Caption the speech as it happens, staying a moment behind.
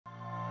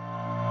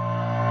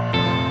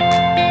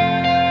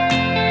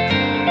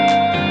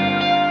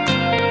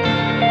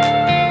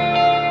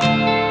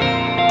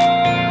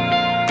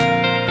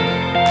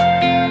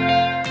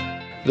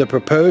The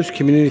proposed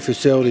community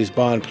facilities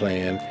bond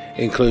plan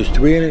includes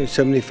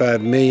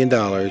 $375 million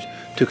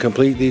to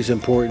complete these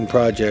important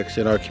projects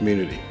in our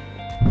community.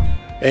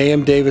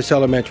 A.M. Davis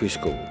Elementary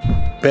School,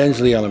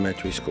 Bensley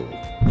Elementary School,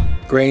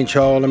 Grange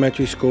Hall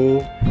Elementary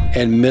School,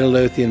 and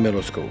Midlothian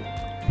Middle School.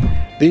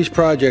 These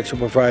projects will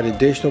provide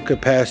additional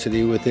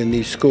capacity within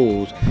these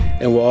schools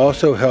and will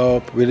also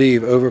help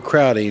relieve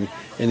overcrowding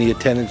in the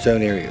attendance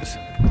zone areas.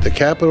 The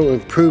capital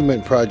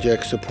improvement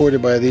projects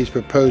supported by these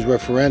proposed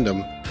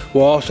referendum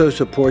will also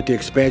support the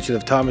expansion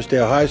of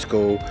Thomasdale High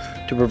School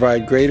to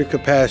provide greater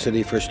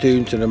capacity for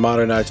students in a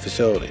modernized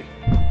facility.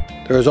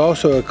 There is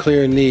also a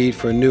clear need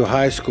for a new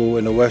high school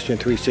in the Western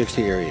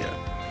 360 area.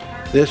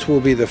 This will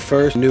be the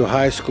first new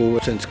high school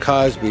since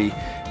Cosby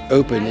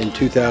opened in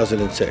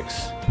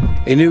 2006.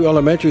 A new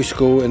elementary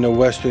school in the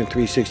Western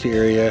 360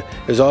 area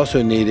is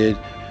also needed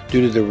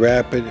due to the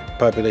rapid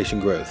population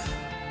growth.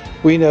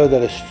 We know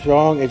that a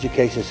strong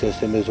education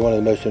system is one of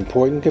the most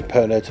important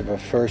components of a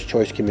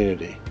first-choice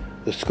community.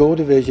 The school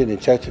division in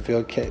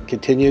Chesterfield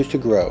continues to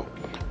grow.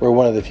 We're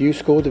one of the few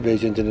school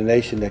divisions in the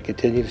nation that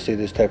continue to see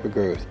this type of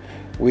growth.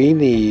 We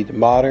need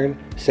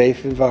modern,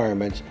 safe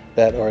environments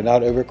that are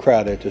not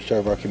overcrowded to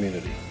serve our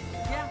community.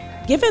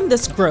 Given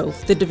this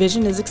growth the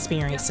division is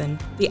experiencing,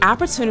 the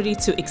opportunity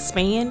to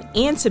expand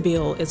and to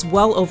build is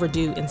well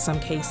overdue in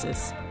some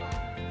cases.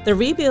 The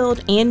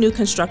rebuild and new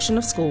construction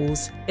of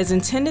schools is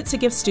intended to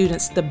give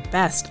students the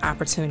best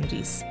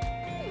opportunities.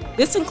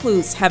 This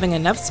includes having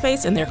enough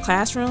space in their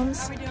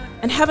classrooms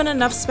and having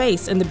enough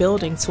space in the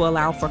building to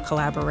allow for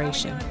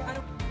collaboration.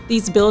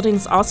 These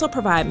buildings also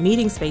provide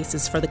meeting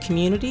spaces for the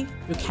community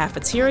through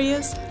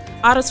cafeterias,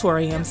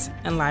 auditoriums,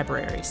 and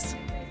libraries.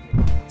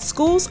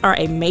 Schools are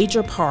a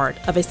major part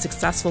of a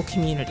successful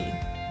community.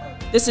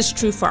 This is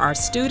true for our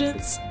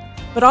students,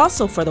 but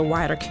also for the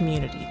wider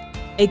community.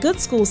 A good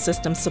school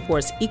system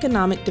supports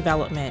economic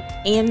development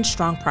and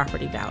strong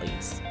property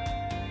values.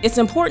 It's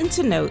important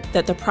to note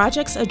that the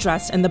projects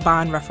addressed in the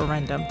bond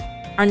referendum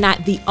are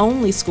not the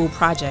only school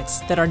projects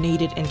that are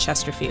needed in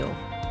Chesterfield.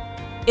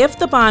 If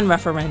the bond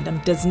referendum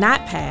does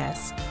not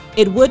pass,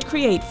 it would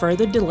create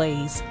further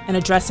delays in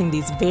addressing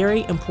these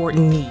very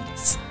important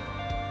needs.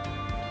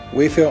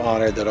 We feel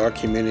honored that our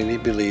community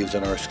believes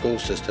in our school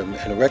system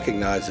and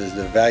recognizes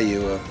the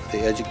value of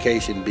the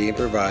education being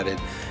provided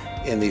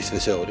in these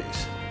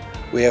facilities.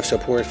 We have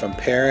support from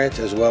parents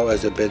as well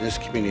as the business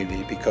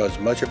community because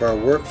much of our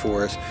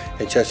workforce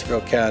in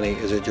Chesterfield County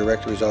is a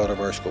direct result of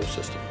our school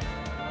system.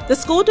 The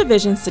school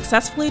division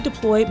successfully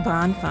deployed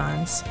bond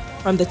funds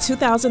from the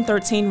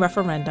 2013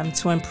 referendum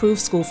to improve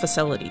school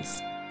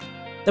facilities.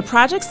 The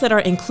projects that are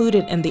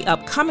included in the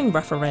upcoming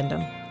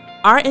referendum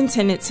are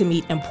intended to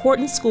meet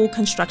important school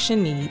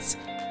construction needs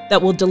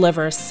that will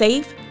deliver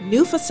safe,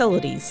 new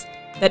facilities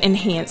that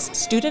enhance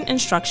student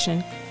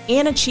instruction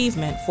and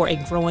achievement for a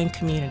growing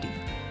community.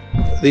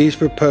 These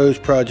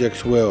proposed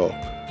projects will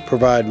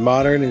provide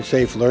modern and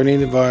safe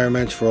learning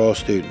environments for all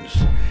students,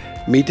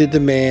 meet the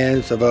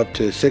demands of up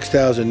to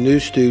 6,000 new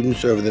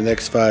students over the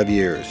next 5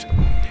 years,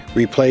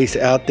 replace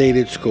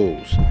outdated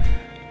schools,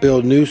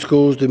 build new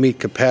schools to meet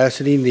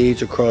capacity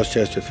needs across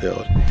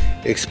Chesterfield,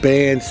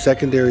 expand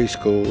secondary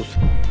schools,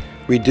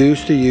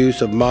 reduce the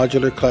use of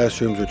modular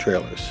classrooms or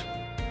trailers.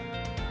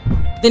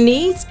 The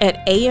needs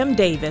at A.M.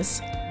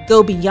 Davis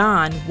go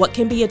beyond what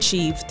can be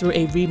achieved through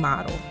a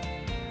remodel.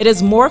 It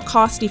is more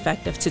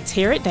cost-effective to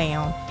tear it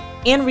down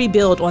and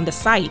rebuild on the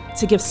site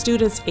to give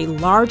students a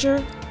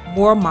larger,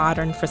 more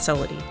modern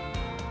facility.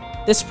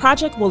 This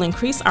project will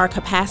increase our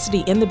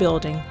capacity in the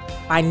building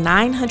by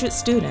 900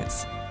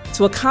 students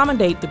to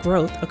accommodate the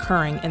growth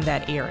occurring in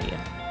that area.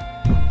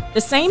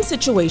 The same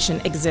situation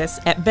exists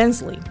at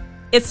Bensley.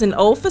 It's an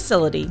old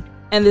facility,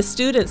 and the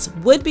students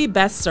would be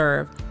best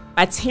served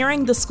by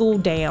tearing the school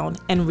down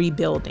and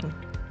rebuilding.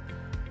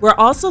 We're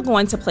also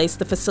going to place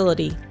the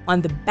facility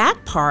on the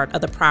back part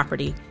of the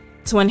property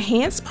to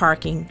enhance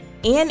parking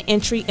and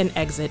entry and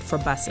exit for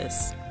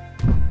buses.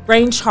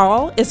 Grange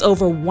Hall is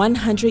over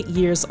 100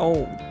 years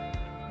old.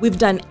 We've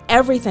done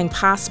everything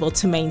possible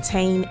to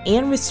maintain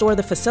and restore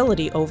the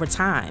facility over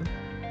time.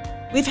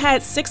 We've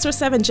had 6 or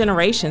 7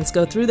 generations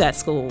go through that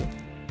school,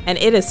 and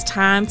it is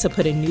time to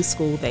put a new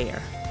school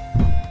there.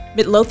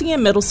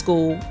 Midlothian Middle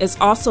School is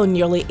also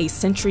nearly a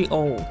century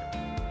old.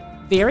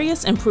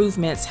 Various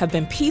improvements have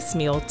been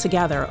piecemealed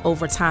together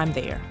over time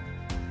there.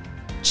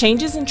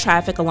 Changes in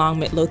traffic along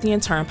Midlothian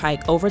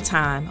Turnpike over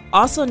time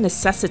also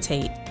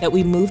necessitate that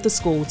we move the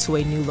school to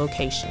a new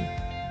location.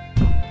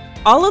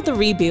 All of the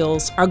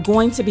rebuilds are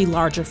going to be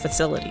larger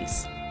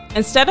facilities.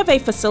 Instead of a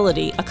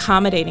facility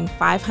accommodating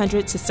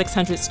 500 to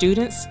 600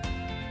 students,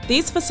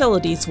 these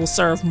facilities will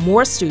serve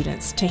more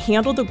students to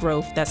handle the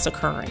growth that's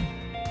occurring.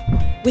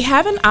 We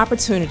have an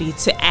opportunity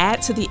to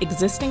add to the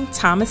existing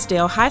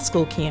Thomasdale High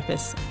School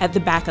campus at the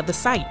back of the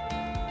site.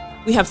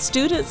 We have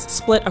students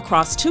split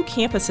across 2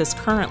 campuses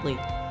currently,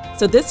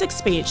 so this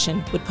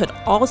expansion would put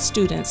all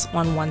students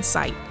on one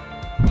site.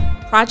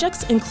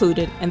 Projects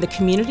included in the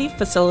Community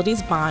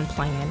Facilities Bond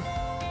Plan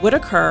would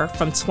occur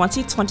from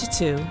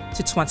 2022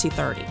 to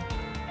 2030.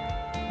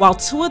 While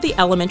 2 of the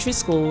elementary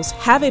schools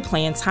have a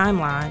planned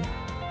timeline,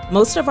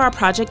 most of our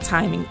project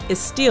timing is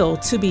still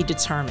to be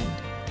determined.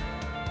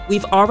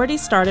 We've already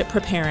started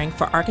preparing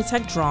for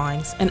architect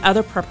drawings and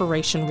other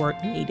preparation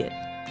work needed.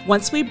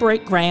 Once we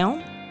break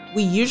ground,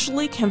 we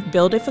usually can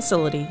build a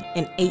facility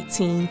in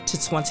 18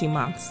 to 20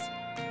 months.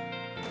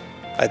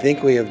 I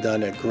think we have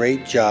done a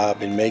great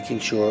job in making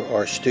sure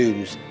our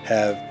students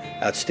have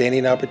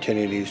outstanding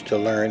opportunities to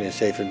learn in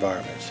safe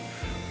environments.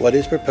 What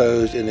is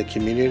proposed in the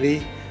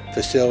Community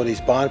Facilities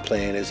Bond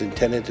Plan is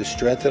intended to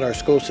strengthen our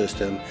school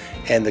system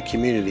and the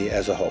community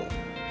as a whole.